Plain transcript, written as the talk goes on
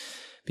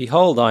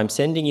Behold, I am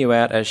sending you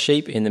out as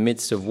sheep in the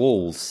midst of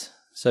wolves.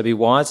 So be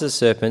wise as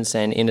serpents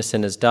and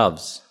innocent as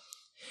doves.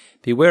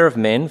 Beware of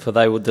men, for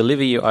they will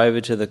deliver you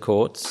over to the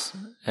courts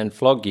and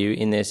flog you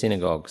in their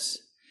synagogues.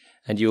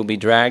 And you will be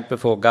dragged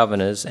before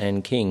governors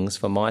and kings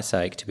for my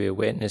sake, to be a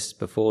witness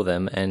before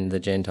them and the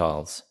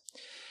Gentiles.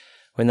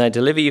 When they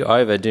deliver you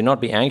over, do not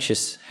be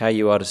anxious how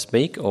you are to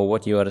speak or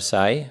what you are to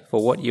say,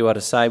 for what you are to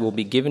say will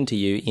be given to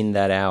you in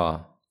that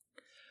hour.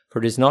 For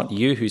it is not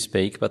you who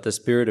speak, but the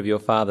Spirit of your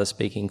Father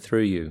speaking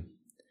through you.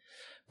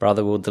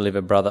 Brother will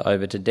deliver brother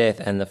over to death,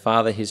 and the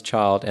father his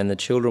child, and the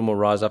children will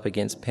rise up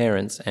against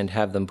parents and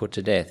have them put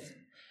to death.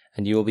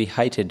 And you will be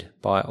hated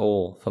by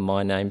all for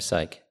my name's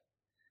sake.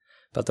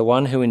 But the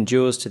one who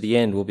endures to the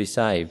end will be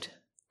saved.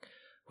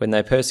 When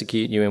they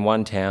persecute you in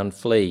one town,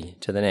 flee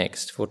to the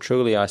next. For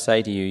truly I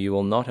say to you, you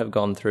will not have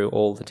gone through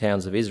all the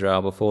towns of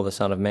Israel before the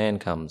Son of Man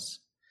comes.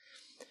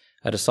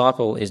 A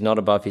disciple is not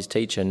above his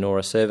teacher, nor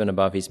a servant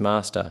above his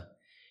master.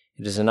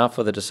 It is enough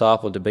for the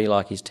disciple to be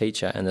like his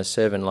teacher and the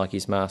servant like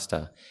his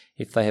master.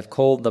 If they have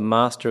called the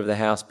master of the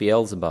house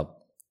Beelzebub,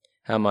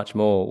 how much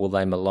more will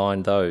they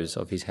malign those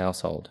of his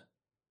household?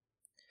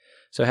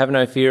 So have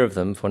no fear of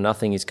them, for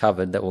nothing is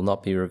covered that will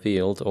not be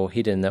revealed, or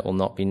hidden that will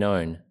not be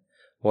known.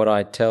 What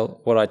I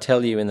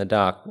tell you in the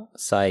dark,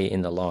 say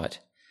in the light.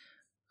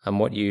 And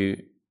what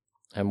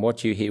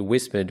you hear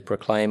whispered,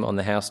 proclaim on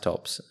the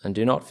housetops. And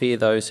do not fear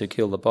those who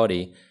kill the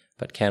body,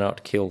 but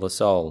cannot kill the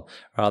soul.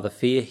 Rather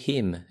fear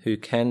him who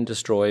can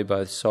destroy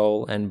both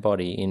soul and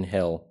body in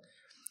hell.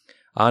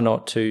 Are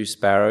not 2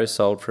 sparrows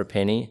sold for a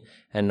penny,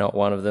 and not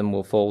one of them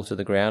will fall to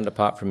the ground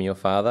apart from your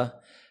Father?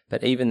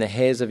 But even the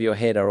hairs of your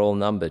head are all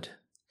numbered.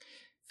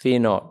 Fear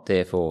not,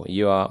 therefore,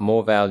 you are of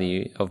more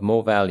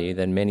value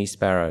than many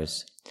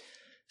sparrows.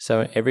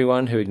 So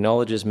everyone who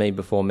acknowledges me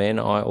before men,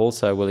 I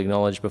also will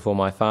acknowledge before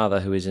my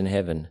Father who is in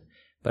heaven.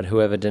 But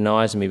whoever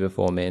denies me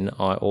before men,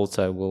 I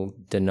also will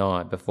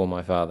deny before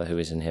my Father who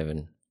is in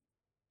heaven.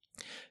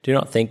 Do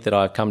not think that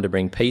I have come to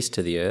bring peace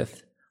to the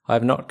earth. I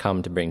have not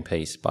come to bring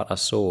peace, but a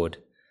sword.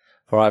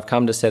 For I have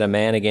come to set a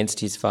man against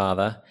his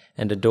father,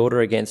 and a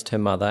daughter against her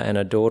mother, and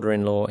a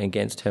daughter-in-law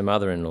against her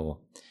mother-in-law.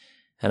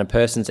 And a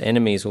person's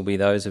enemies will be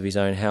those of his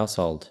own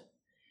household.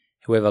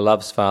 Whoever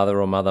loves father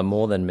or mother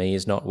more than me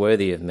is not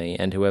worthy of me,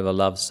 and whoever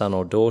loves son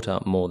or daughter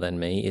more than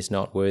me is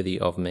not worthy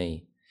of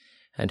me.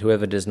 And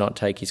whoever does not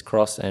take his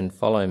cross and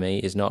follow me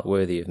is not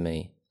worthy of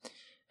me.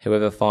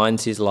 Whoever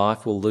finds his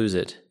life will lose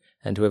it,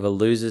 and whoever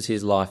loses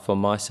his life for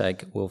my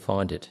sake will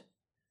find it.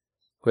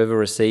 Whoever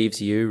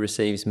receives you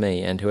receives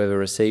me, and whoever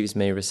receives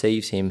me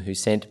receives him who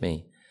sent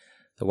me.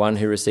 The one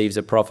who receives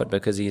a prophet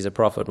because he is a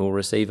prophet will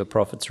receive a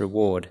prophet's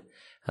reward,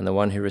 and the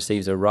one who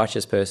receives a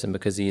righteous person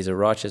because he is a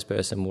righteous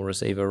person will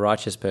receive a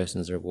righteous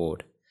person's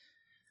reward.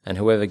 And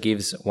whoever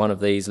gives one of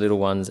these little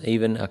ones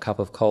even a cup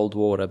of cold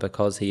water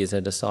because he is a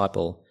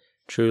disciple,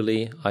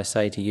 truly, I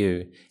say to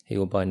you, he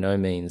will by no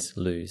means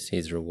lose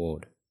his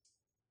reward.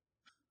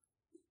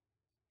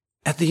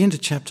 At the end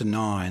of chapter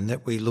 9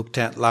 that we looked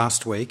at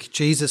last week,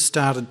 Jesus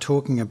started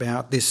talking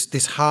about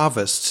this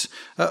harvest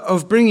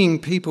of bringing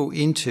people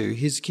into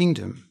his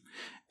kingdom.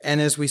 And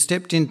as we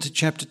stepped into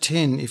chapter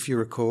 10, if you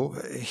recall,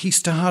 he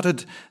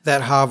started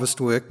that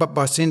harvest work but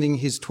by sending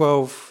his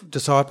 12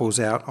 disciples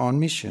out on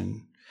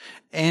mission.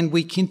 And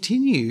we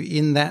continue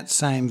in that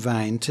same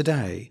vein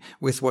today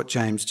with what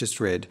James just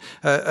read,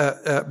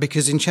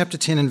 because in chapter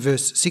 10 and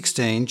verse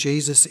 16,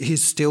 Jesus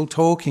is still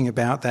talking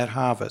about that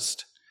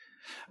harvest.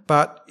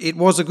 But it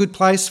was a good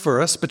place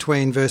for us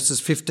between verses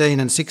 15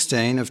 and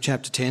 16 of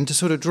chapter 10 to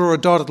sort of draw a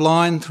dotted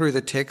line through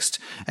the text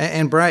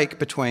and break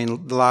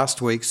between the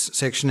last week's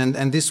section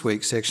and this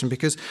week's section,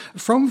 because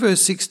from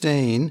verse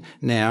 16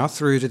 now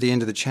through to the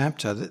end of the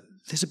chapter,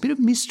 there's a bit of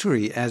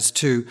mystery as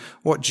to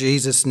what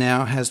Jesus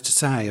now has to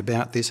say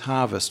about this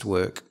harvest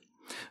work.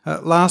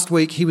 Last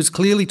week, he was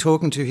clearly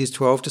talking to his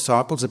 12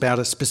 disciples about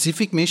a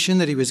specific mission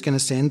that he was going to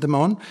send them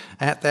on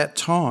at that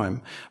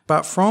time.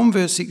 But from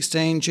verse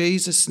 16,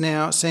 Jesus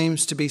now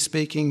seems to be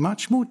speaking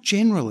much more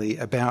generally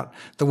about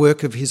the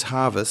work of his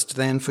harvest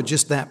than for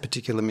just that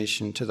particular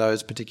mission to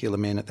those particular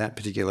men at that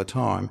particular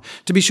time.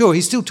 To be sure,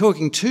 he's still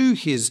talking to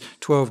his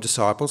 12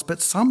 disciples,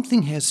 but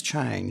something has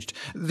changed.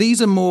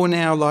 These are more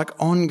now like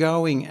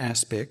ongoing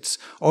aspects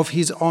of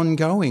his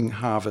ongoing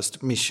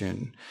harvest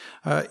mission.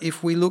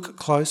 If we look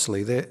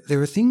closely,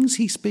 there are things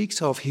he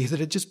speaks of here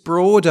that are just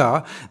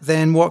broader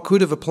than what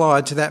could have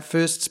applied to that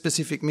first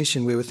specific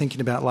mission we were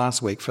thinking about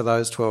last week for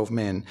those 12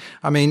 men.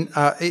 I mean,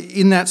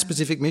 in that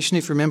specific mission,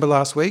 if you remember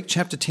last week,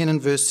 chapter 10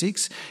 and verse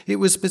 6, it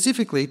was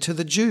specifically to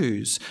the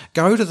Jews.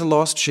 Go to the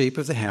lost sheep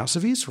of the house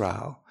of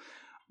Israel.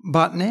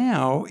 But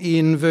now,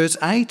 in verse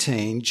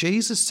 18,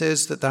 Jesus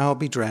says that they'll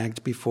be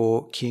dragged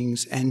before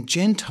kings and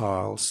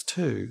Gentiles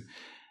too.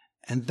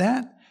 And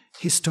that,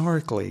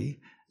 historically,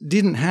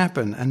 didn't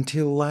happen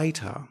until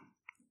later.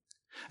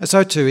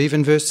 So too,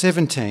 even verse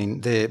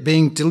 17 there,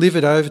 being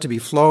delivered over to be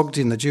flogged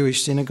in the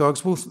Jewish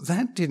synagogues, well,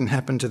 that didn't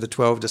happen to the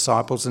 12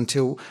 disciples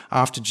until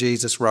after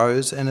Jesus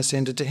rose and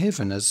ascended to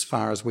heaven, as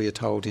far as we are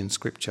told in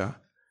Scripture.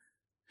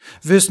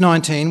 Verse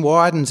 19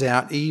 widens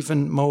out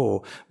even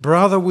more.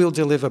 Brother will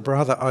deliver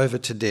brother over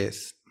to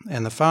death,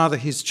 and the father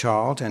his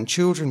child, and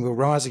children will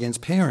rise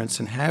against parents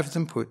and have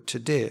them put to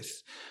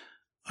death.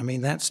 I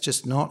mean, that's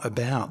just not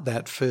about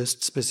that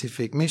first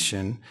specific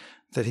mission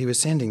that he was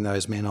sending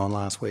those men on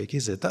last week,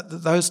 is it?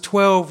 Those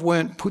 12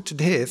 weren't put to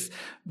death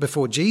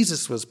before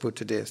Jesus was put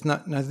to death.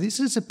 No, this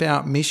is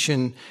about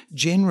mission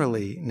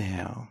generally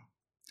now.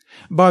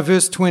 By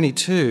verse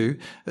 22,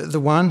 the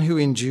one who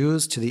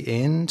endures to the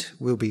end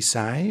will be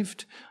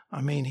saved.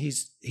 I mean,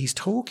 he's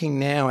talking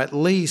now at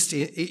least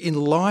in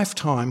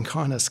lifetime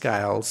kind of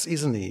scales,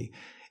 isn't he?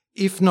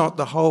 If not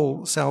the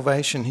whole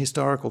salvation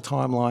historical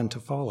timeline to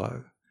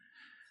follow.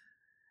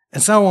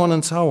 And so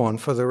on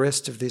for the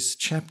rest of this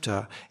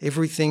chapter.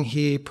 Everything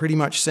here pretty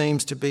much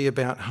seems to be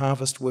about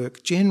harvest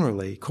work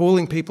generally,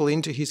 calling people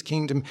into his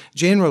kingdom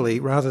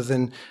generally rather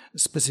than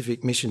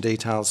specific mission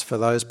details for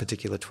those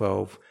particular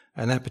 12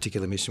 and that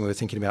particular mission we were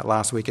thinking about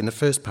last week in the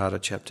first part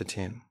of chapter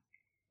 10.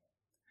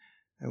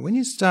 And when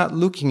you start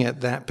looking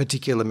at that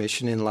particular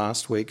mission in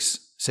last week's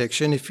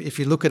section, if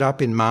you look it up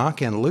in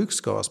Mark and Luke's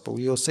gospel,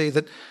 you'll see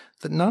that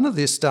none of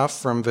this stuff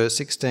from verse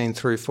 16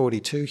 through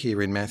 42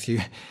 here in Matthew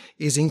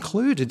is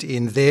included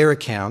in their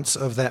accounts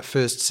of that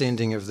first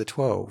sending of the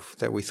 12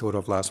 that we thought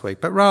of last week.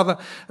 But rather,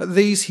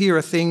 these here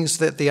are things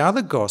that the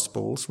other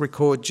Gospels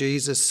record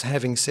Jesus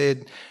having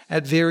said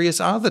at various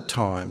other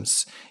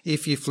times.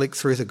 If you flick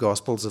through the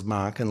Gospels of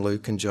Mark and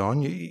Luke and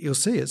John, you'll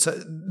see it.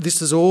 So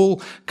this is all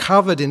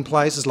covered in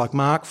places like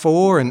Mark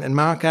 4 and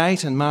Mark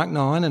 8 and Mark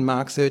 9 and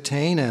Mark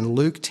 13 and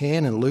Luke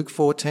 10 and Luke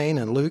 14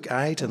 and Luke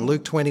 8 and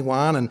Luke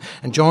 21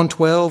 and John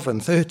 12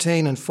 and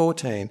 13 and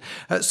 14.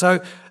 So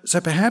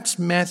perhaps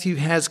Matthew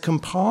has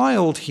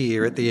compiled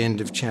here at the end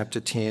of chapter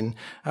 10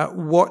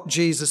 what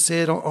Jesus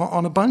said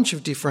on a bunch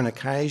of different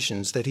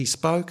occasions that he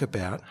spoke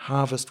about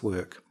harvest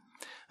work,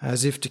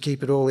 as if to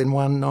keep it all in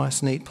one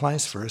nice, neat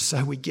place for us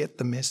so we get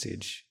the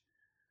message.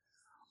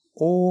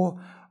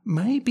 Or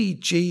maybe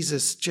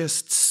Jesus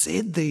just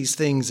said these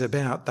things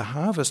about the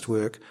harvest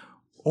work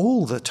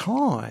all the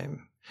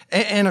time.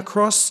 And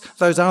across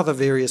those other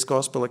various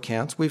gospel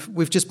accounts,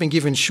 we've just been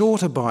given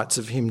shorter bites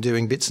of him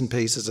doing bits and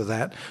pieces of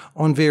that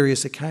on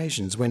various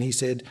occasions when he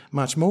said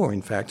much more,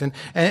 in fact.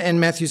 And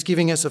Matthew's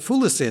giving us a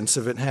fuller sense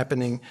of it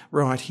happening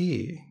right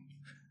here.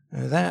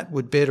 Now, that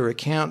would better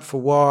account for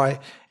why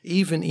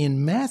even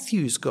in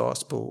Matthew's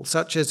gospel,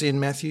 such as in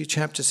Matthew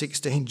chapter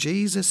 16,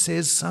 Jesus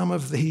says some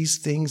of these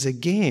things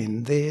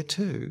again there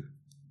too.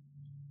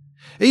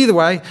 Either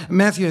way,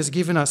 Matthew has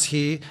given us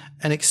here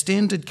an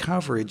extended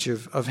coverage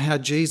of how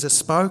Jesus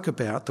spoke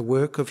about the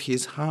work of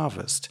his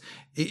harvest.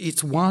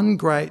 It's one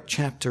great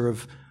chapter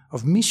of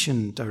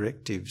mission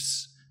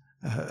directives,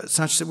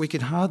 such that we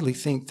could hardly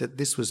think that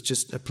this was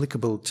just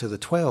applicable to the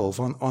 12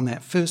 on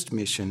that first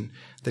mission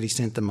that he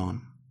sent them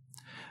on.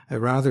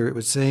 Rather, it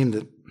would seem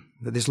that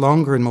this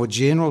longer and more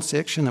general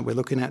section that we're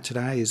looking at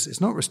today is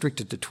not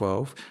restricted to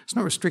 12. It's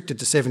not restricted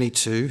to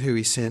 72, who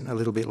he sent a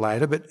little bit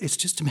later, but it's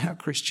just about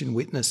Christian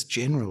witness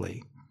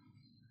generally.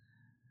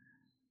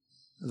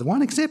 The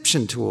one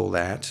exception to all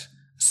that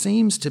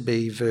seems to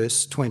be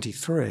verse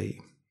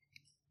 23.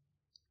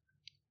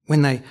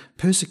 When they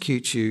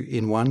persecute you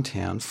in one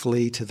town,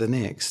 flee to the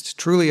next.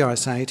 Truly I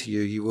say to you,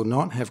 you will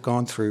not have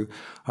gone through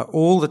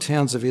all the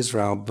towns of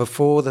Israel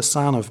before the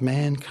Son of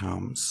Man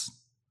comes.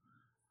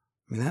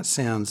 I mean, that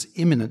sounds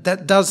imminent.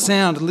 That does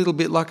sound a little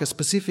bit like a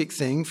specific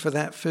thing for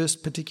that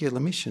first particular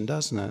mission,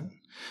 doesn't it?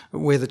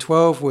 Where the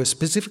 12 were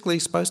specifically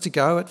supposed to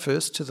go at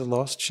first to the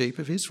lost sheep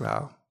of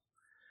Israel.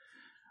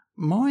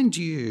 Mind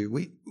you,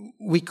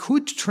 we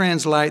could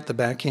translate the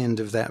back end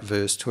of that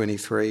verse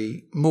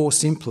 23 more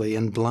simply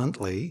and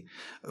bluntly.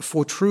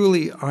 For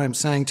truly I am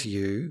saying to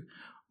you,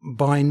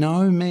 by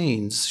no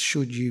means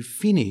should you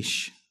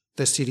finish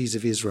the cities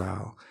of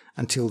Israel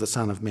until the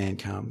Son of Man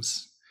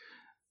comes.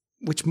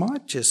 Which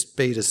might just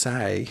be to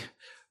say,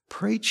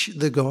 preach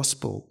the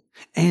gospel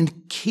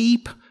and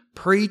keep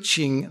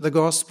preaching the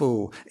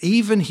gospel,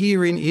 even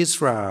here in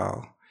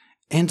Israel,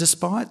 and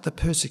despite the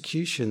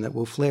persecution that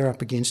will flare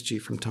up against you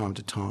from time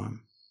to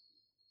time.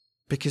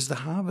 Because the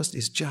harvest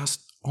is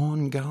just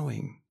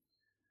ongoing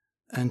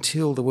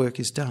until the work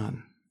is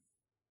done.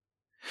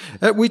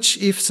 Which,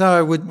 if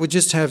so, would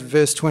just have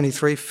verse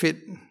 23 fit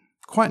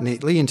quite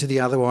neatly into the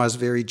otherwise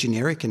very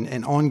generic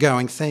and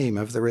ongoing theme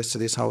of the rest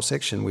of this whole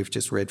section we've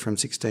just read from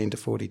 16 to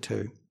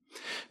 42.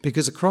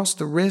 Because across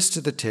the rest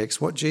of the text,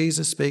 what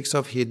Jesus speaks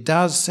of here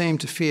does seem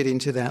to fit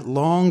into that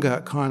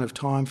longer kind of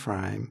time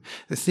frame.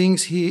 The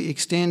things here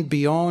extend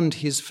beyond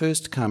his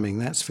first coming,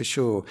 that's for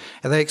sure.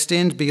 And they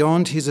extend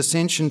beyond his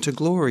ascension to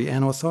glory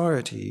and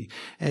authority.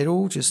 It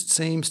all just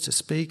seems to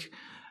speak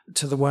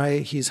to the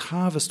way his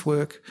harvest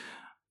work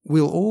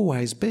will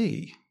always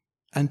be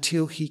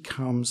until he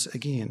comes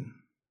again.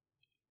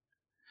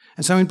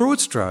 And so in broad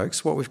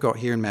strokes, what we've got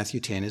here in Matthew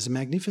 10 is a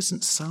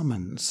magnificent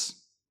summons,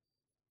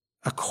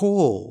 a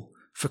call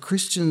for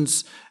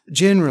Christians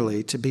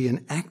generally to be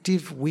an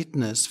active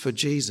witness for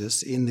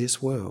Jesus in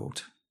this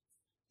world.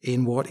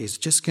 in what is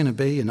just going to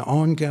be an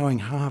ongoing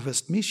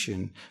harvest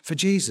mission for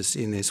Jesus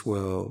in this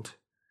world.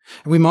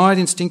 And we might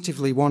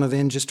instinctively want to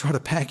then just try to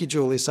package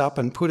all this up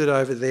and put it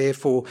over there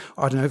for,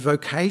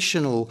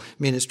 vocational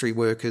ministry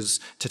workers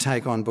to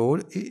take on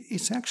board.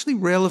 It's actually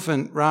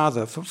relevant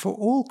rather for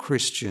all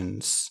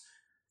Christians.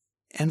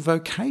 And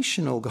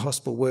vocational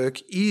gospel work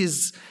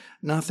is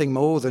nothing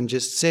more than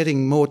just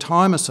setting more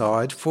time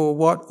aside for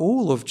what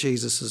all of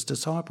Jesus'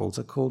 disciples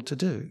are called to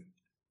do.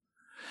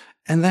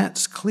 And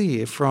that's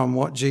clear from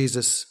what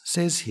Jesus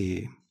says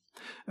here.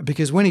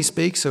 Because when he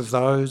speaks of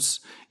those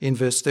in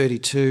verse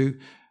 32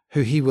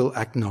 who he will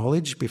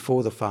acknowledge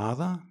before the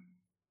Father,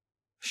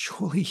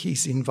 surely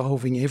he's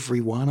involving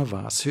every one of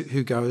us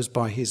who goes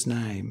by his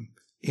name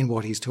in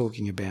what he's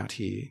talking about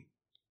here.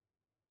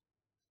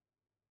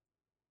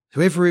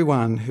 To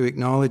everyone who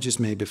acknowledges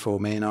me before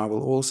men, I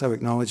will also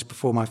acknowledge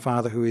before my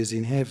Father who is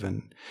in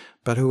heaven.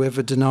 But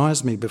whoever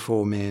denies me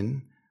before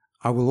men,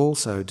 I will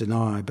also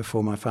deny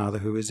before my Father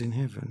who is in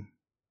heaven.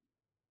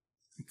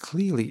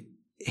 Clearly,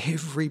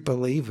 every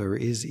believer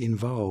is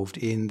involved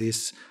in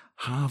this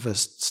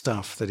harvest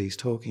stuff that he's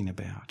talking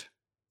about.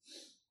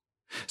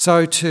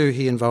 So too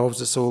he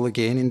involves us all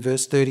again in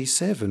verse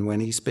 37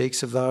 when he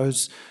speaks of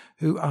those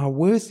who are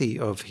worthy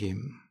of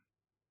him.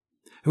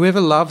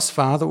 Whoever loves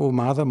father or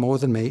mother more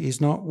than me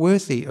is not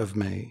worthy of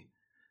me.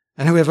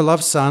 And whoever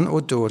loves son or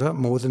daughter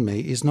more than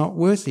me is not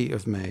worthy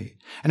of me.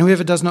 And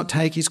whoever does not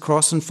take his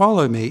cross and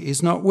follow me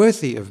is not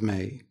worthy of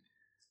me.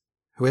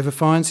 Whoever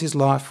finds his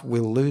life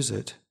will lose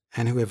it,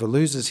 and whoever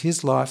loses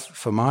his life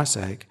for my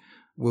sake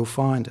will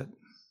find it.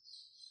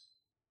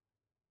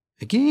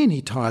 Again,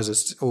 he ties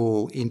us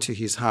all into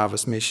his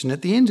harvest mission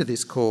at the end of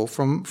this call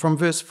from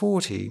verse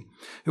 40.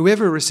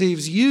 Whoever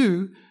receives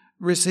you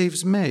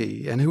receives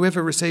me, and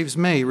whoever receives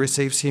me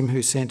receives him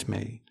who sent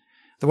me.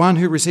 The one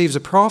who receives a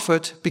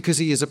prophet because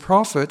he is a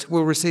prophet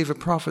will receive a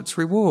prophet's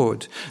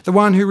reward. The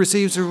one who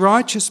receives a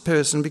righteous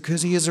person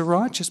because he is a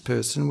righteous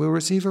person will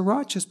receive a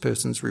righteous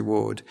person's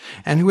reward.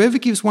 And whoever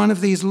gives one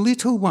of these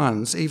little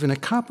ones even a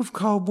cup of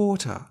cold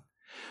water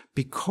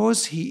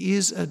because he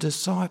is a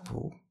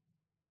disciple,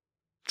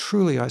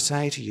 truly I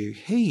say to you,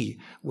 he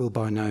will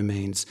by no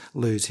means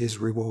lose his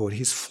reward.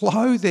 His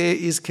flow there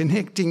is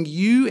connecting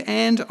you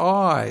and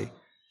I,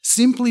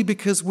 simply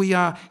because we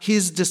are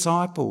his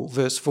disciple,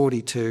 verse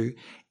 42,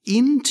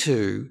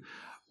 into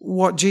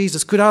what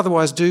Jesus could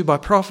otherwise do by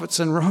prophets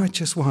and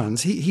righteous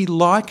ones. He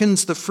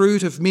likens the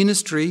fruit of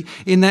ministry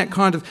in that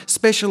kind of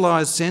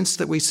specialised sense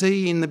that we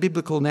see in the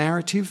biblical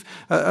narrative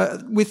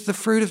with the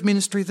fruit of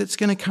ministry that's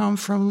going to come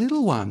from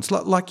little ones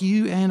like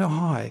you and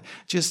I,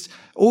 just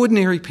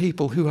ordinary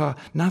people who are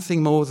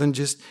nothing more than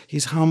just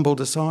his humble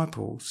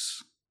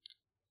disciples.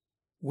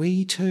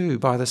 We too,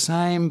 by the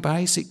same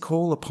basic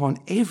call upon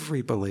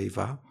every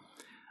believer,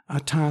 are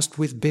tasked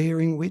with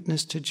bearing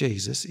witness to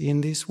Jesus in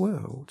this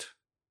world.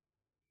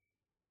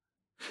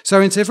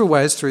 So in several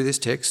ways through this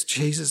text,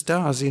 Jesus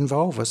does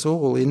involve us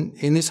all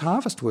in this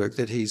harvest work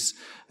that he's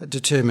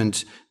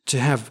determined to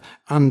have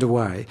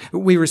underway.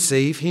 We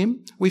receive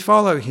him, we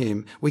follow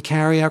him, we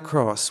carry our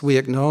cross, we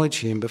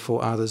acknowledge him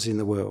before others in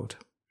the world.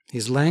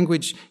 His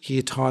language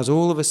here ties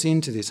all of us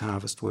into this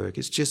harvest work.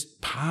 It's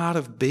just part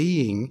of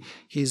being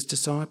his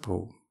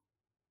disciple.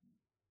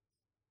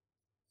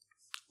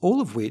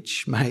 All of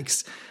which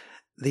makes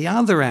the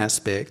other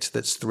aspect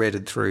that's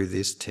threaded through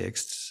this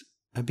text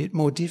a bit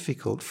more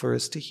difficult for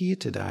us to hear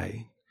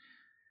today.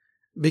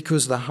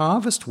 Because the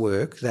harvest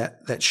work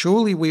that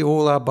surely we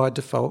all are by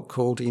default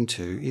called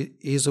into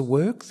is a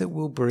work that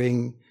will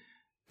bring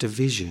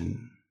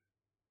division.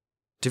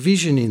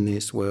 Division in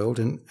this world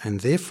and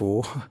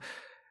therefore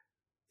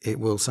it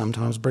will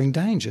sometimes bring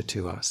danger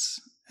to us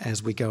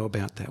as we go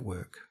about that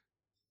work.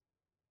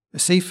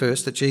 See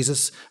first that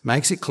Jesus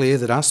makes it clear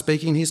that us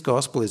speaking his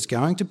gospel is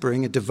going to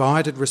bring a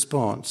divided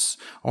response.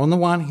 On the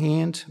one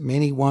hand,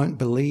 many won't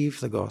believe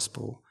the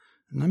gospel.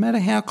 No matter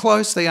how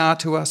close they are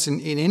to us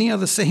in any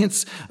other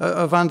sense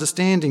of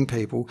understanding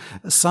people,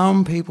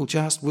 some people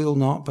just will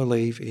not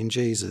believe in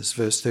Jesus.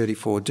 Verse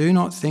 34, do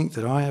not think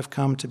that I have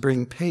come to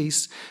bring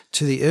peace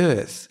to the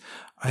earth.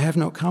 I have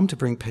not come to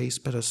bring peace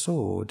but a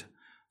sword.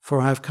 For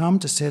I have come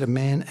to set a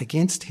man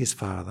against his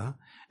father,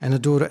 and a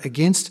daughter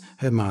against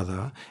her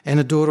mother, and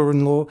a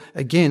daughter-in-law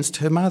against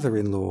her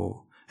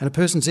mother-in-law. And a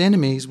person's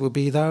enemies will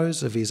be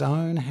those of his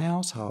own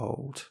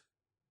household.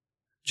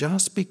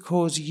 Just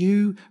because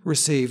you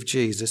receive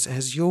Jesus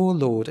as your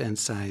Lord and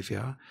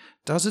Saviour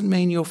doesn't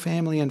mean your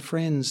family and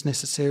friends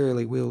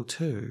necessarily will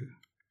too.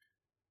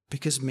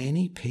 Because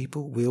many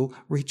people will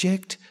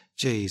reject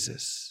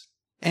Jesus.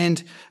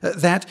 And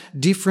that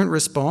different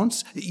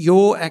response,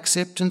 your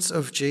acceptance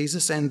of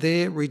Jesus and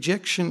their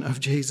rejection of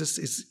Jesus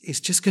is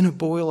just going to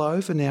boil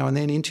over now and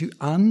then into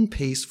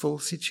unpeaceful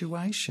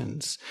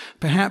situations,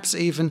 perhaps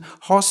even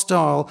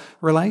hostile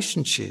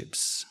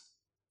relationships.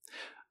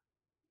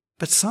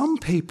 But some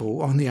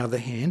people, on the other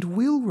hand,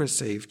 will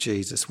receive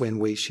Jesus when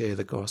we share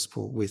the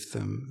gospel with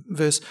them.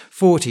 Verse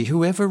 40,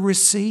 whoever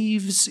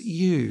receives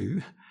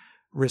you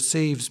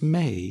receives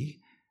me,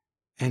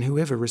 and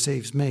whoever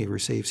receives me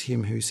receives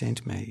him who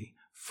sent me.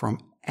 from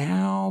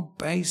our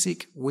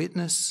basic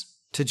witness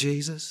to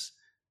Jesus,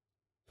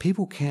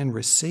 people can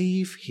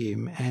receive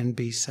him and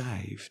be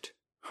saved.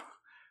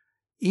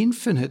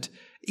 Infinite,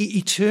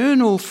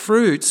 eternal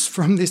fruits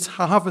from this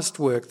harvest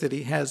work that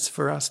he has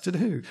for us to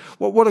do.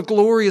 What a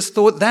glorious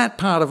thought that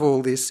part of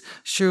all this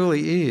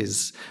surely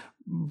is.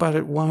 But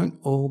it won't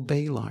all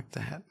be like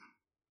that,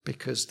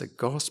 because the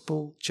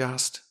gospel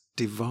just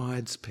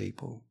divides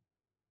people.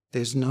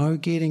 There's no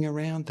getting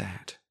around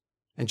that.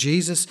 And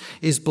Jesus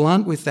is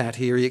blunt with that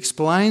here. He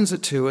explains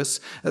it to us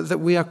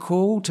that we are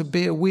called to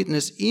bear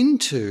witness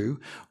into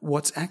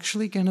what's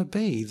actually going to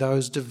be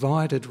those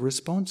divided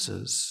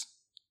responses.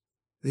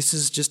 This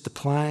is just the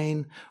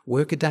plain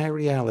workaday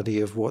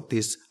reality of what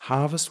this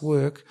harvest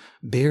work,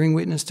 bearing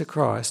witness to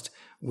Christ,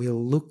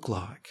 will look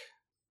like.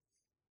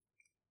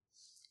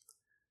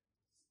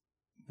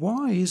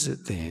 Why is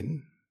it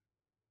then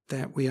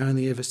that we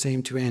only ever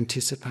seem to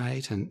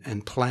anticipate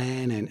and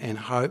plan and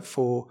hope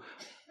for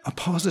a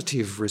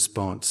positive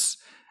response?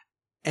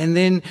 And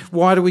then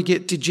why do we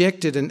get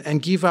dejected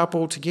and give up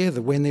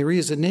altogether when there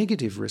is a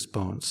negative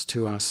response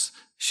to us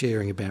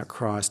sharing about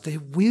Christ? There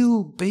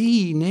will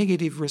be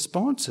negative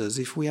responses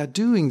if we are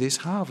doing this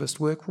harvest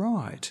work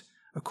right,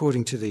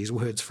 according to these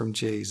words from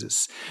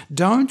Jesus.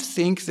 Don't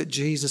think that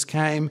Jesus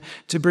came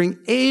to bring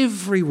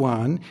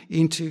everyone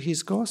into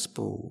his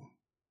gospel.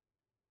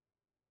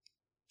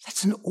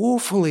 That's an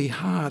awfully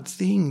hard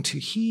thing to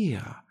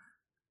hear.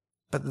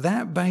 But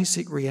that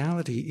basic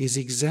reality is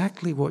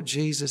exactly what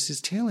Jesus is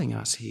telling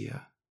us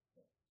here.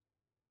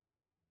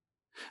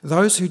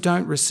 Those who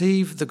don't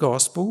receive the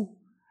gospel,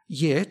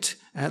 yet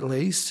at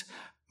least,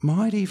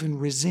 might even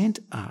resent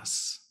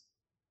us,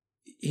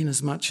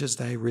 inasmuch as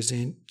they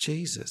resent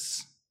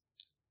Jesus.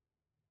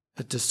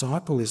 A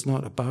disciple is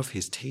not above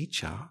his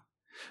teacher,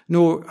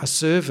 nor a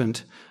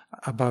servant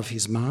above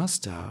his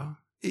master.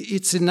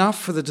 It's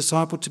enough for the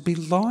disciple to be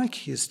like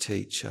his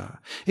teacher.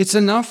 It's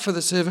enough for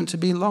the servant to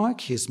be like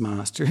his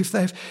master. If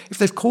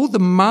they've called the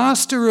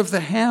master of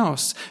the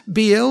house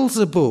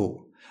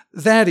Beelzebul,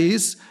 that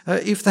is,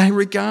 if they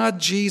regard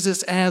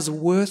Jesus as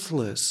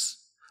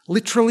worthless,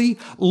 literally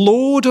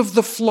Lord of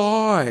the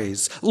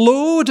flies,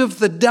 Lord of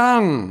the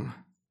dung,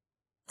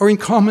 or in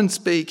common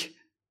speak,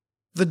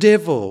 the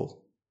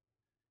devil,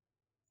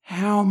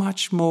 how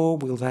much more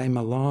will they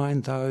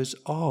malign those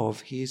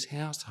of his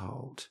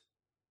household?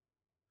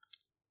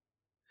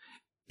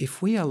 If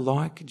we are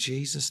like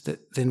Jesus,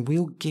 then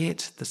we'll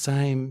get the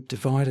same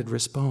divided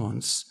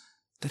response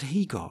that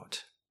he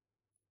got.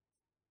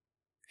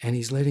 And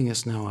he's letting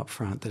us know up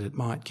front that it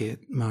might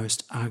get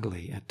most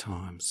ugly at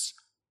times.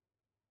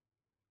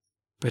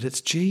 But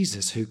it's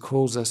Jesus who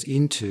calls us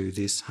into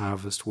this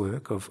harvest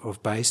work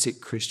of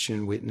basic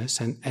Christian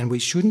witness, and we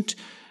shouldn't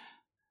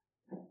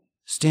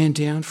stand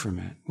down from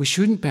it. We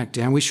shouldn't back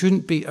down. We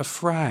shouldn't be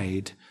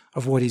afraid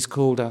of what he's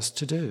called us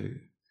to do.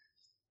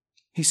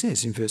 He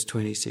says in verse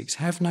 26,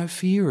 "Have no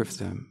fear of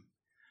them,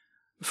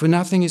 for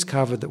nothing is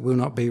covered that will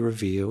not be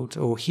revealed,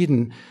 or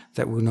hidden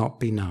that will not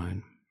be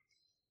known."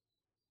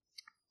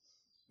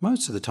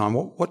 Most of the time,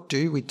 what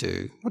do we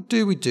do? What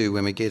do we do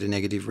when we get a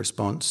negative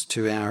response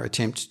to our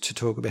attempt to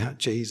talk about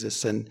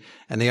Jesus and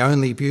the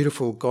only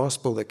beautiful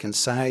gospel that can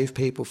save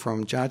people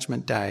from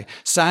Judgment Day,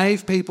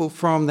 save people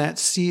from that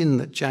sin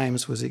that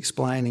James was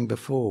explaining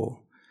before?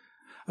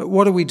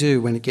 What do we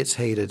do when it gets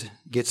heated,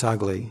 gets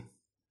ugly?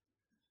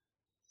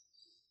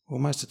 Well,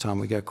 most of the time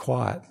we go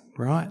quiet,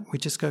 right? We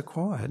just go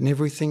quiet and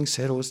everything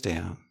settles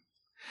down.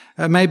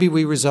 Maybe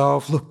we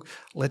resolve, look,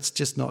 let's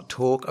just not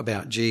talk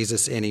about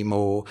Jesus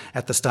anymore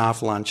at the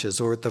staff lunches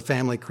or at the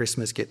family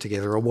Christmas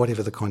get-together or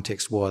whatever the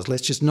context was.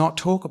 Let's just not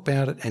talk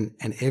about it and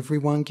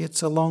everyone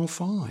gets along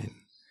fine.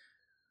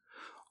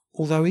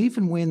 Although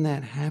even when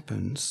that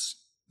happens,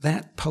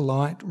 that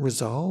polite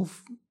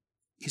resolve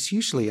is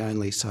usually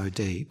only so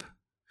deep.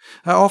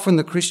 Often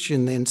the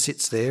Christian then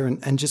sits there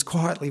and just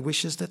quietly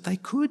wishes that they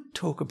could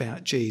talk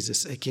about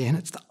Jesus again.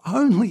 It's the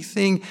only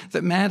thing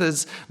that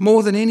matters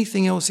more than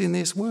anything else in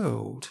this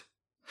world.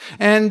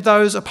 And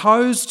those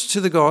opposed to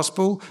the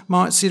gospel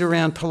might sit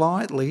around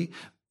politely,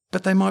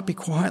 but they might be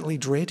quietly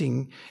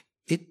dreading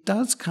it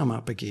does come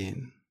up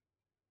again.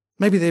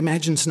 Maybe they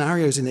imagine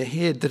scenarios in their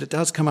head that it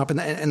does come up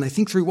and they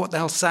think through what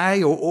they'll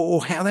say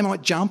or how they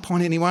might jump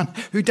on anyone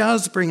who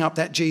does bring up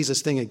that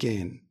Jesus thing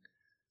again.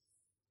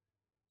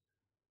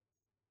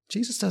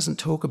 Jesus doesn't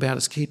talk about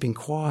us keeping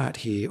quiet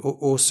here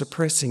or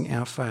suppressing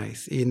our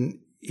faith in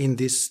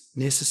this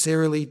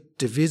necessarily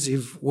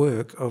divisive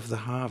work of the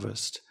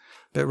harvest,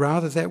 but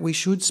rather that we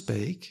should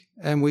speak,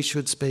 and we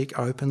should speak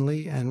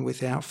openly and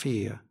without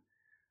fear.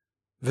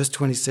 Verse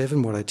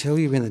 27, "What I tell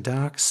you in the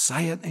dark,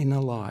 say it in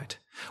the light.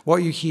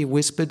 What you hear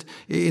whispered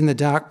in the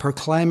dark,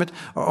 proclaim it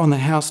on the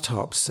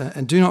housetops.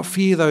 And do not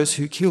fear those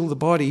who kill the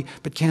body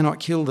but cannot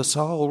kill the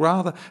soul.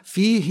 Rather,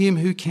 fear him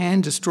who can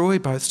destroy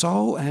both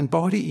soul and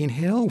body in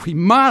hell." We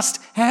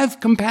must have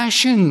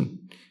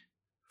compassion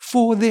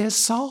for their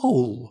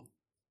soul.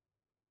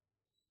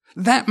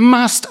 That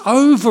must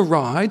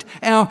override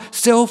our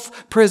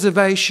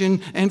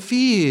self-preservation and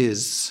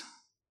fears.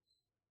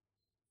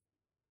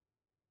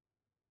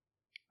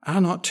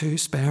 Are not 2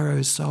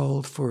 sparrows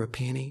sold for a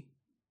penny?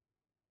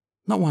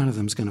 Not one of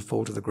them is going to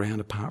fall to the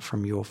ground apart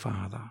from your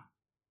Father.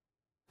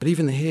 But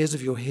even the hairs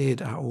of your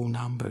head are all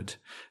numbered.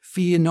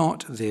 Fear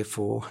not,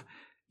 therefore,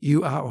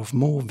 you are of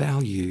more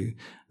value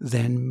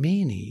than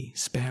many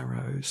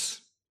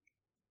sparrows.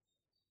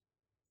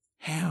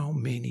 How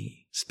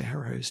many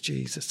sparrows,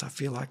 Jesus? I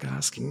feel like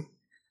asking.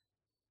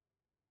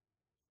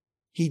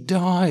 He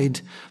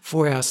died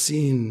for our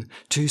sin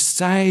to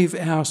save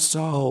our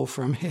soul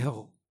from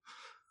hell.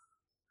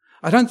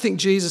 I don't think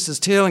Jesus is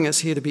telling us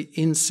here to be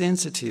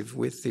insensitive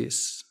with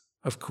this,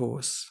 of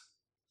course.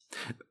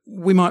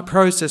 We might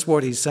process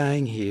what he's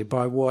saying here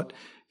by what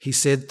he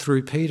said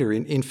through Peter.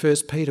 In 1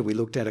 Peter we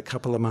looked at a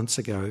couple of months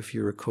ago, if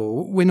you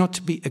recall. We're not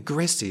to be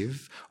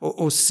aggressive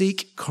or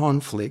seek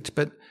conflict,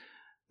 but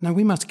no,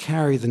 we must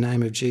carry the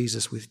name of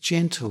Jesus with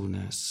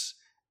gentleness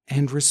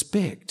and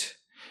respect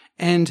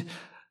and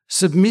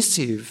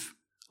submissive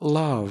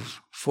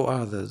love for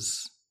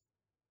others.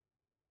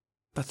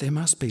 But there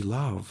must be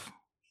love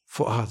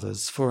for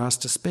others for us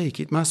to speak.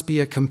 It must be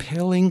a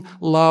compelling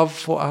love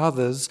for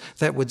others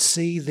that would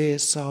see their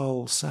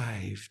soul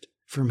saved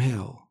from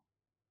hell.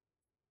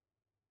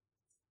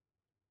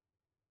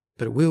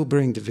 But it will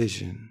bring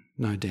division,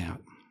 no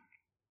doubt.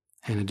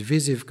 And a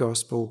divisive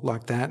gospel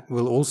like that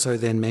will also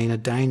then mean a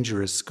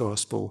dangerous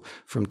gospel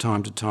from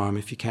time to time.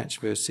 If you catch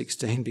verse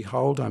 16,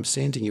 behold, I'm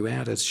sending you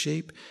out as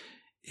sheep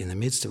in the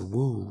midst of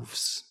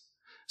wolves.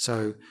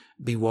 So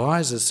be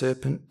wise as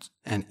serpents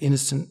and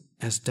innocent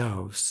as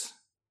doves.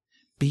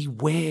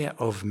 Beware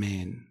of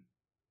men,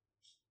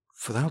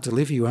 for they'll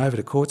deliver you over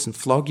to courts and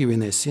flog you in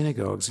their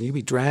synagogues, and you'll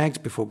be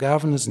dragged before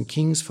governors and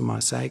kings for my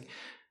sake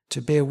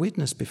to bear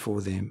witness before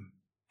them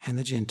and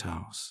the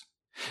Gentiles.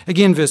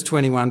 Again, verse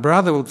 21,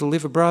 brother will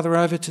deliver brother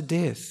over to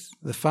death,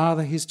 the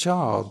father his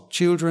child,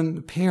 children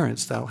the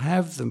parents, they'll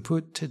have them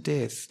put to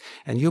death,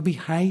 and you'll be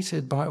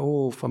hated by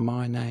all for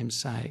my name's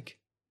sake.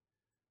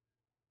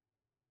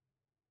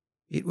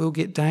 It will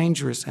get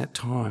dangerous at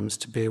times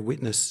to bear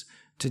witness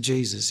to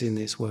Jesus in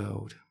this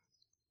world.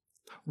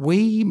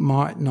 We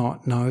might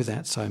not know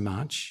that so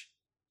much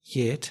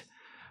yet,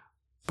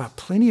 but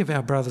plenty of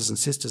our brothers and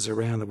sisters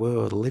around the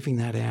world are living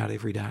that out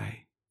every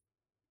day.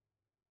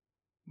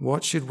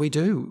 What should we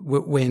do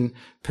when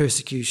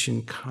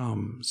persecution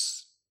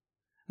comes?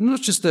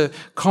 Not just the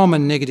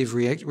common negative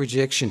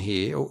rejection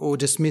here or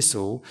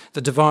dismissal,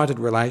 the divided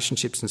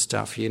relationships and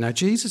stuff here. No,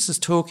 Jesus is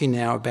talking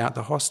now about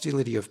the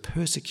hostility of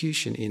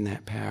persecution in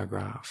that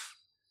paragraph.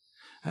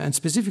 And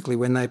specifically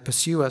when they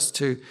pursue us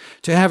to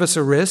have us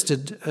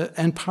arrested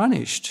and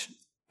punished,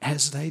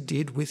 as they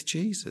did with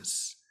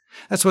Jesus.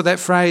 That's what that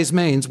phrase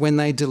means, when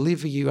they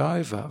deliver you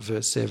over,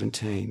 verse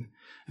 17.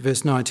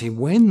 Verse 19,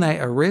 when they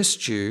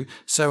arrest you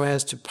so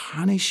as to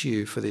punish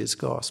you for this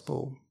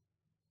gospel.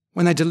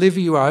 When they deliver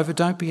you over,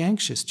 don't be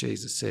anxious,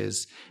 Jesus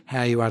says,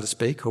 how you are to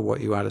speak or what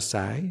you are to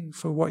say,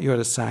 for what you are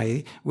to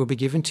say will be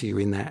given to you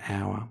in that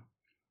hour.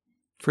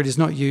 For it is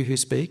not you who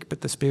speak, but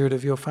the Spirit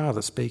of your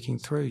Father speaking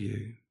through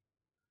you.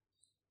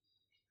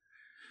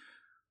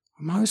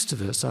 Most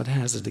of us, I'd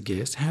hazard a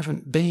guess,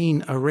 haven't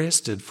been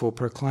arrested for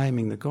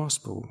proclaiming the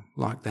gospel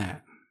like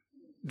that.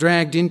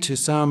 Dragged into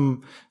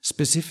some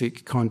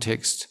specific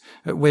context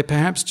where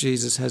perhaps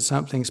Jesus has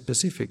something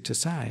specific to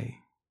say.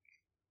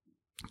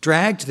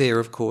 Dragged there,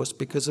 of course,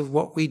 because of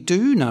what we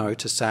do know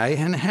to say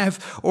and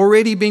have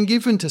already been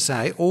given to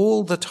say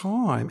all the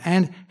time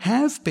and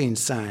have been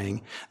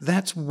saying.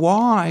 That's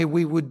why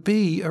we would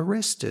be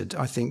arrested,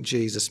 I think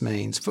Jesus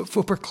means,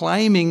 for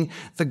proclaiming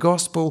the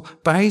gospel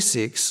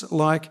basics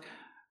like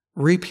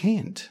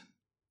repent.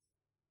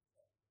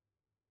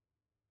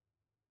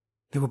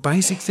 There were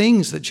basic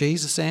things that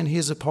Jesus and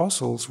his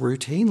apostles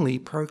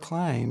routinely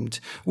proclaimed.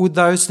 Would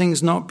those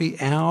things not be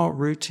our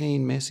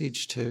routine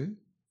message too?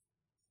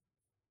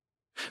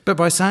 But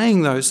by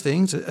saying those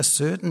things, a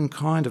certain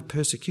kind of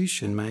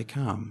persecution may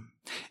come.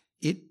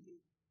 It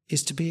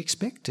is to be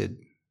expected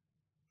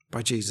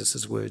by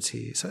Jesus' words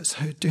here.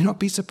 So do not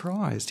be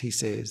surprised, he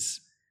says.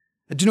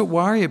 Do not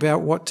worry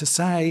about what to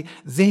say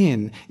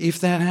then, if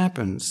that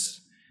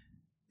happens.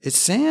 It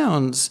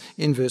sounds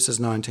in verses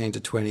 19 to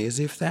 20 as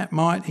if that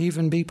might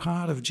even be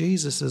part of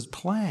Jesus'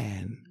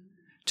 plan,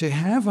 to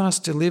have us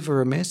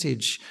deliver a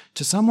message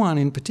to someone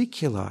in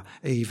particular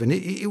even.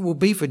 It will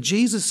be for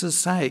Jesus'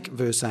 sake,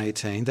 verse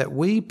 18, that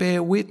we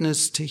bear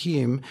witness to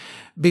him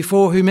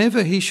before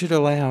whomever he should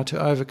allow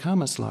to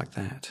overcome us like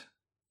that.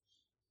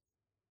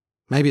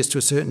 Maybe it's to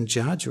a certain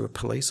judge or a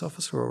police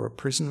officer or a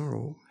prisoner,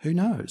 or who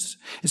knows.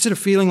 Instead of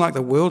feeling like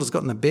the world has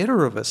gotten the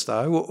better of us,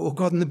 though, or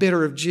gotten the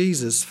better of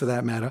Jesus for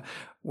that matter,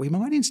 we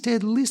might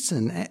instead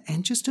listen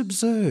and just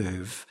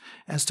observe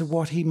as to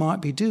what he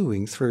might be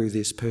doing through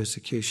this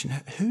persecution.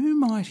 Who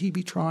might he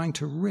be trying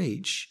to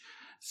reach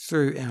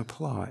through our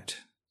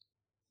plight?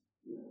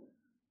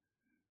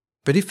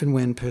 But if and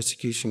when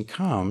persecution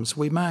comes,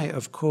 we may,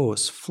 of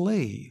course,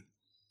 flee,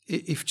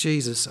 if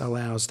Jesus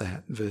allows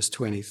that, verse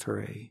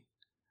 23.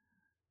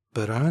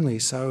 but only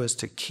so as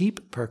to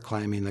keep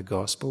proclaiming the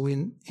gospel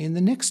in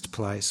the next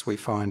place we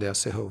find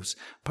ourselves,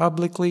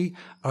 publicly,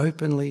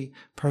 openly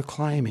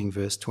proclaiming,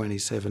 verse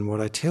 27,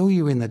 what I tell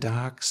you in the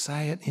dark,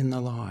 say it in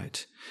the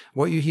light.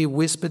 What you hear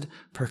whispered,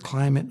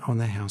 proclaim it on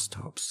the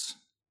housetops.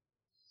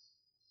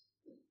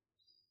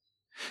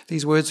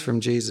 These words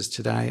from Jesus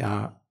today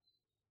are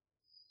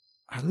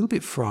a little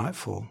bit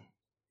frightful,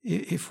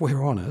 if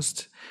we're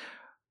honest,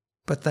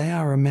 but they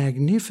are a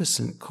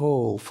magnificent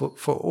call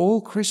for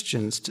all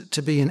Christians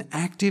to be an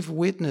active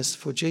witness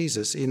for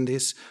Jesus in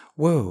this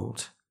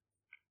world.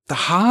 The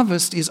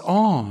harvest is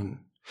on.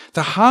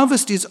 The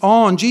harvest is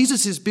on.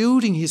 Jesus is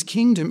building his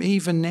kingdom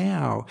even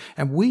now,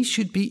 and we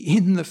should be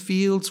in the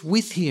fields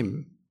with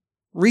him,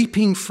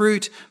 reaping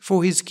fruit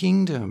for his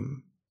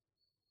kingdom.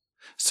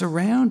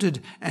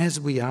 Surrounded as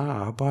we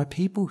are by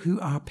people who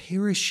are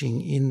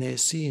perishing in their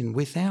sin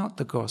without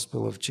the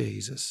gospel of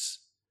Jesus,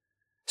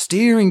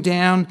 staring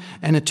down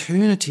an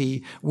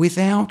eternity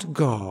without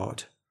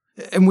God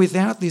and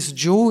without this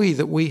joy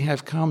that we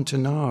have come to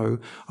know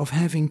of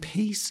having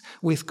peace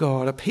with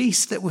God, a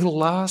peace that will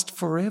last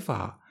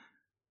forever.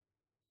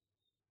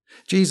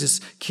 Jesus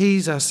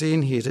keys us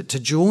in here to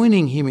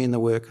joining him in the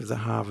work of the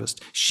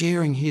harvest,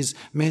 sharing his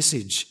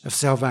message of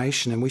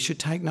salvation. And we should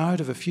take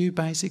note of a few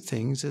basic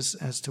things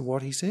as to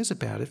what he says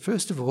about it.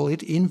 First of all,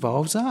 it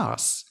involves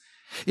us.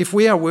 If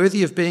we are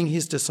worthy of being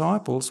his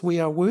disciples, we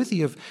are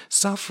worthy of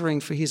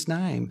suffering for his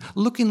name,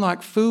 looking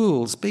like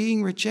fools,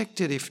 being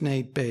rejected if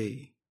need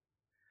be.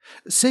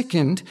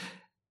 Second,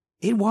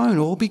 it won't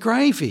all be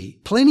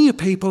gravy. Plenty of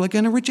people are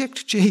going to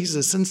reject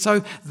Jesus. And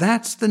so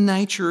that's the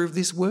nature of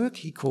this work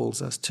he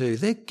calls us to.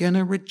 They're going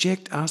to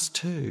reject us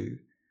too.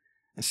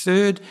 And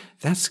third,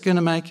 that's going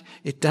to make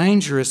it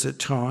dangerous at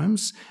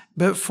times.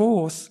 But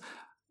fourth,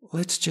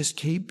 let's just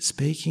keep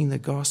speaking the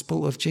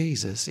gospel of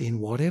Jesus in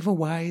whatever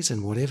ways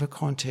and whatever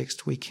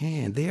context we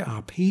can. There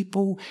are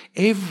people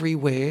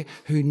everywhere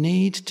who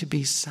need to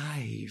be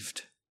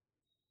saved.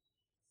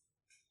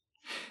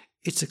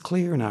 It's a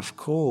clear enough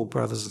call,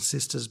 brothers and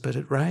sisters, but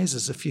it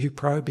raises a few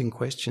probing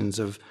questions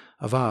of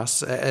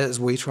us as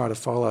we try to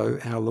follow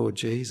our Lord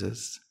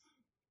Jesus.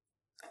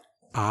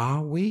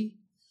 Are we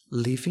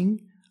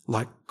living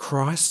like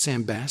Christ's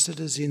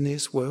ambassadors in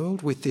this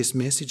world with this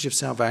message of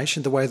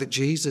salvation, the way that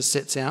Jesus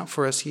sets out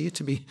for us here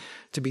to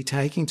be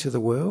taking to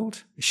the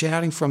world,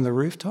 shouting from the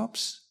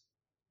rooftops?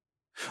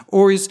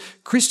 Or is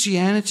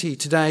Christianity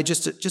today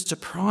just a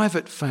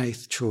private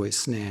faith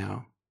choice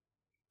now?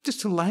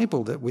 Just a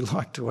label that we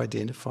like to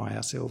identify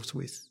ourselves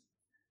with.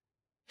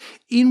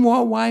 In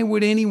what way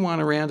would anyone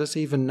around us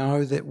even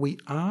know that we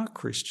are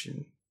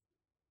Christian?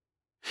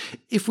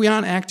 If we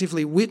aren't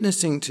actively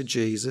witnessing to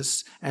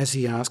Jesus, as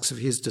he asks of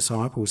his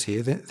disciples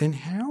here, then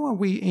how are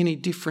we any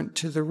different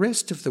to the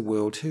rest of the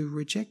world who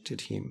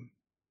rejected him?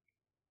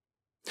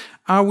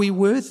 Are we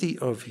worthy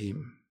of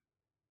him?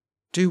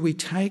 Do we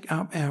take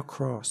up our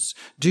cross?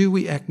 Do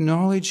we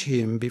acknowledge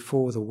him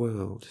before the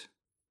world?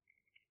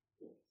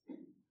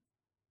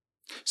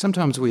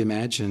 Sometimes we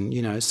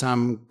imagine,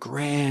 some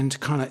grand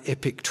kind of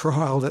epic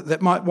trial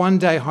that might one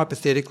day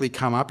hypothetically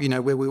come up,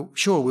 where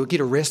we'll get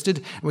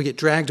arrested and we get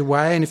dragged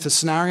away. And if the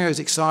scenario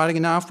is exciting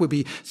enough, we'll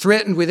be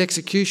threatened with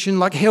execution,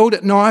 like held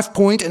at knife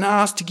point and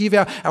asked to give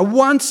our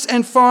once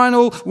and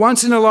final,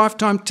 once in a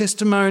lifetime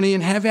testimony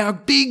and have our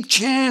big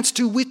chance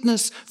to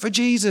witness for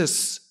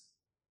Jesus.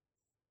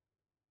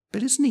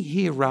 But isn't he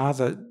here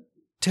rather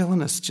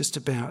telling us just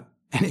about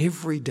an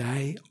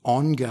everyday,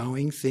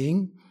 ongoing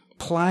thing?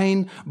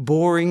 Plain,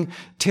 boring,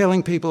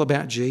 telling people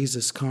about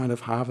Jesus kind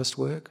of harvest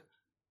work?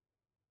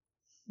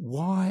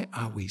 Why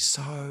are we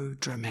so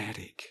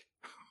dramatic?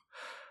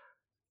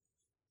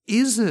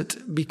 Is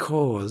it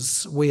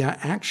because we are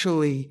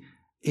actually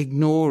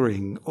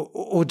ignoring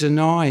or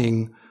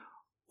denying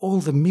all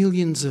the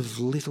millions of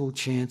little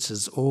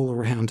chances all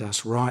around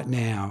us right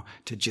now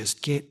to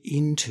just get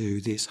into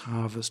this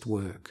harvest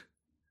work?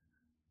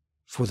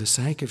 For the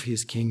sake of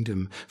his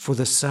kingdom, for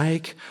the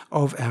sake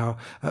of our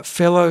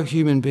fellow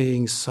human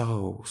beings'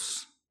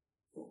 souls.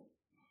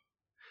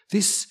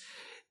 This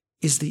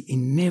is the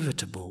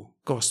inevitable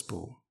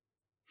gospel.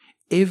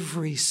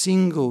 Every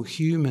single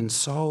human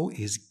soul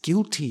is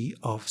guilty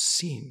of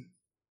sin.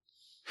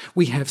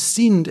 We have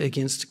sinned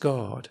against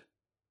God.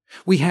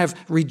 We have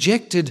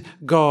rejected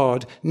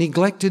God,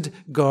 neglected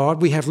God.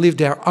 We have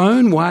lived our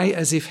own way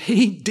as if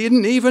he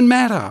didn't even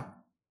matter.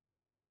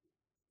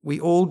 We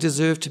all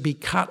deserve to be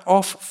cut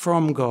off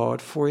from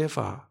God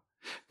forever.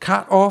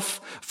 Cut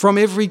off from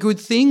every good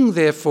thing,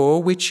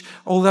 therefore, which,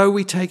 although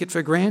we take it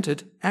for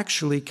granted,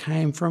 actually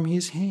came from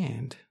his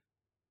hand.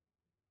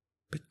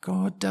 But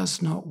God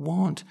does not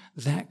want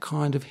that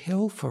kind of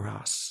hell for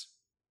us.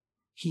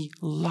 He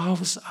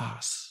loves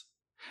us,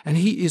 and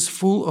he is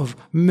full of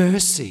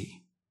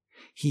mercy.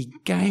 He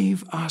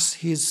gave us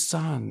his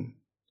Son,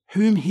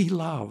 whom he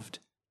loved,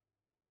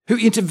 who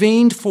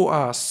intervened for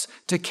us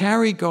to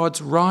carry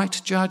God's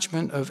right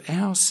judgment of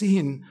our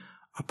sin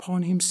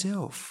upon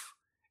himself,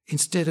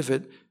 instead of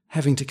it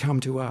having to come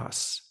to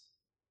us.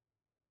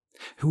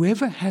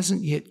 Whoever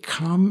hasn't yet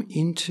come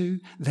into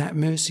that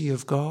mercy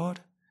of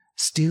God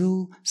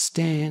still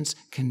stands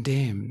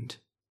condemned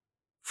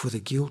for the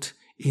guilt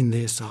in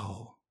their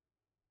soul.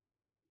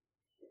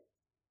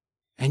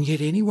 And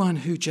yet anyone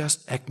who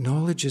just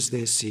acknowledges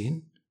their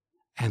sin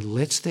and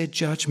lets their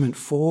judgment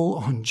fall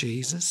on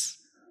Jesus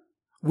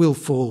will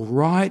fall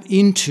right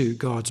into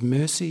God's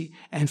mercy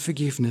and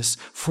forgiveness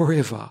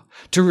forever,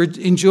 to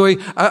enjoy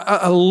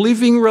a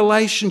living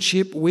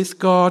relationship with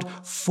God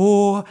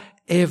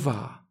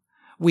forever.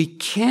 We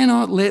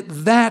cannot let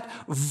that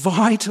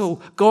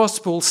vital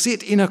gospel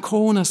sit in a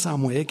corner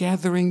somewhere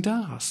gathering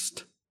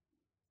dust.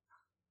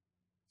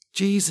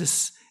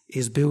 Jesus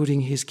is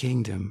building his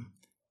kingdom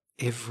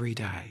every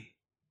day.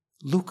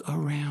 Look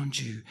around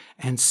you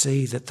and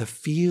see that the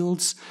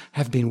fields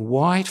have been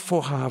white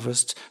for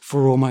harvest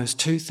for almost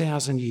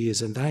 2,000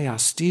 years, and they are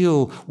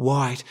still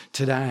white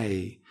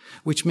today,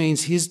 which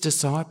means his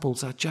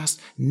disciples are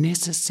just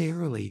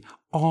necessarily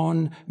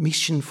on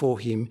mission for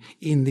him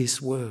in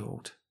this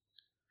world.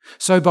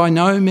 So by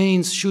no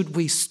means should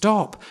we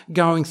stop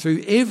going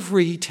through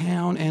every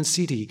town and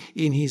city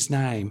in his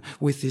name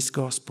with this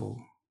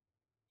gospel.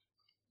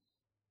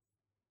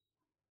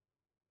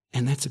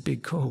 And that's a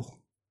big call.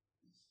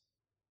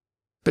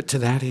 But to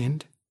that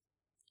end,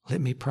 let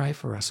me pray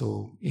for us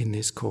all in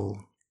this call.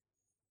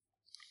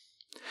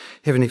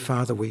 Heavenly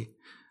Father, we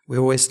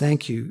always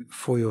thank you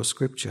for your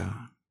scripture,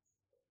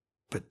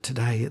 but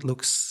today it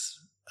looks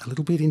a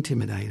little bit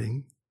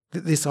intimidating.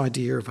 This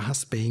idea of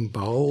us being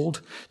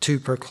bold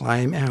to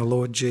proclaim our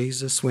Lord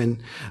Jesus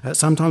when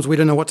sometimes we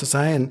don't know what to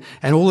say,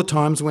 and all the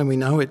times when we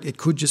know it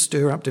could just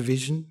stir up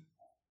division,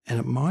 and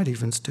it might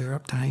even stir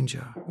up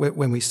danger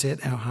when we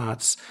set our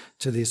hearts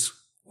to this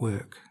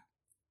work.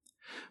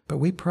 But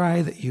we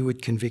pray that you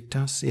would convict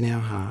us in our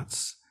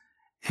hearts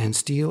and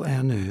steel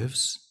our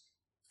nerves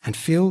and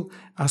fill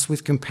us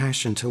with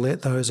compassion to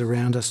let those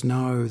around us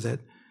know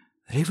that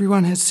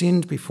everyone has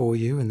sinned before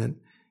you and that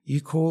you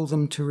call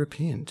them to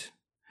repent,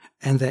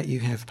 and that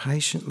you have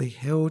patiently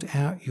held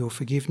out your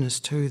forgiveness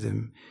to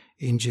them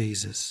in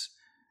Jesus,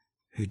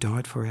 who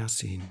died for our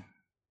sin.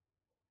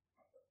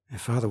 And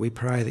Father, we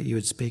pray that you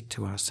would speak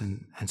to us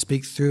and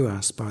speak through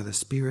us by the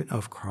Spirit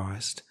of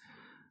Christ,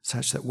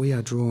 such that we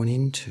are drawn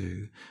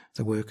into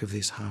the work of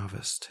this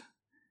harvest.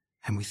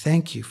 And we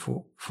thank you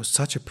for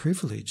such a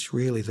privilege,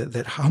 really,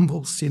 that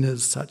humble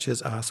sinners such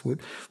as us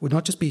would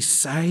not just be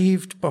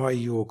saved by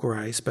your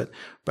grace, but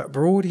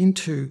brought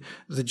into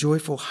the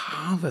joyful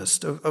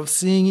harvest of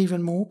seeing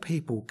even more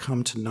people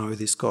come to know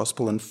this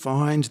gospel and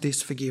find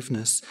this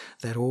forgiveness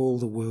that all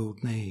the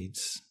world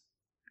needs.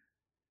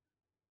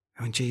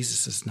 In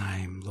Jesus'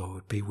 name,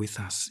 Lord, be with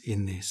us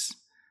in this.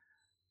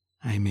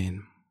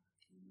 Amen.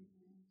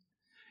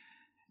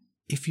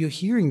 If you're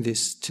hearing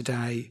this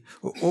today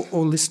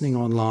or listening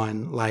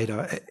online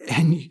later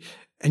and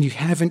you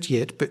haven't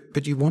yet,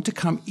 but you want to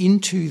come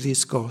into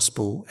this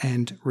gospel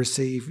and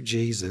receive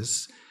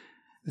Jesus,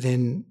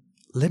 then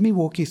let me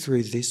walk you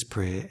through this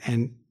prayer,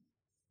 and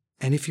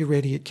if you're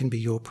ready, it can be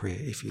your prayer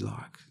if you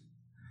like.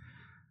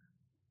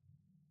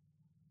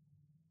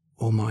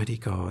 Almighty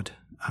God,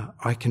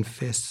 I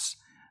confess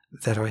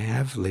that I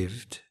have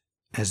lived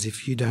as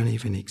if you don't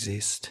even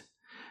exist.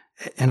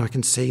 And I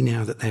can see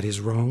now that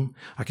is wrong.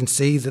 I can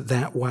see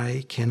that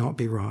way cannot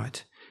be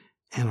right.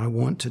 And I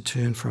want to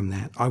turn from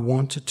that. I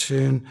want to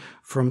turn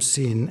from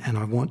sin, and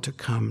I want to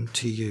come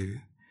to you.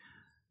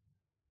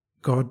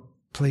 God,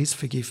 please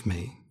forgive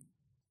me.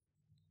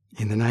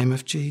 In the name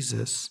of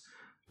Jesus,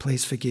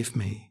 please forgive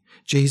me.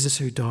 Jesus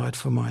who died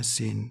for my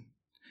sin.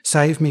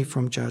 Save me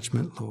from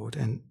judgment, Lord,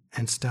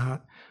 and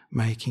start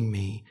making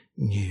me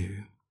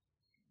new.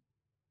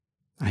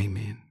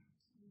 Amen.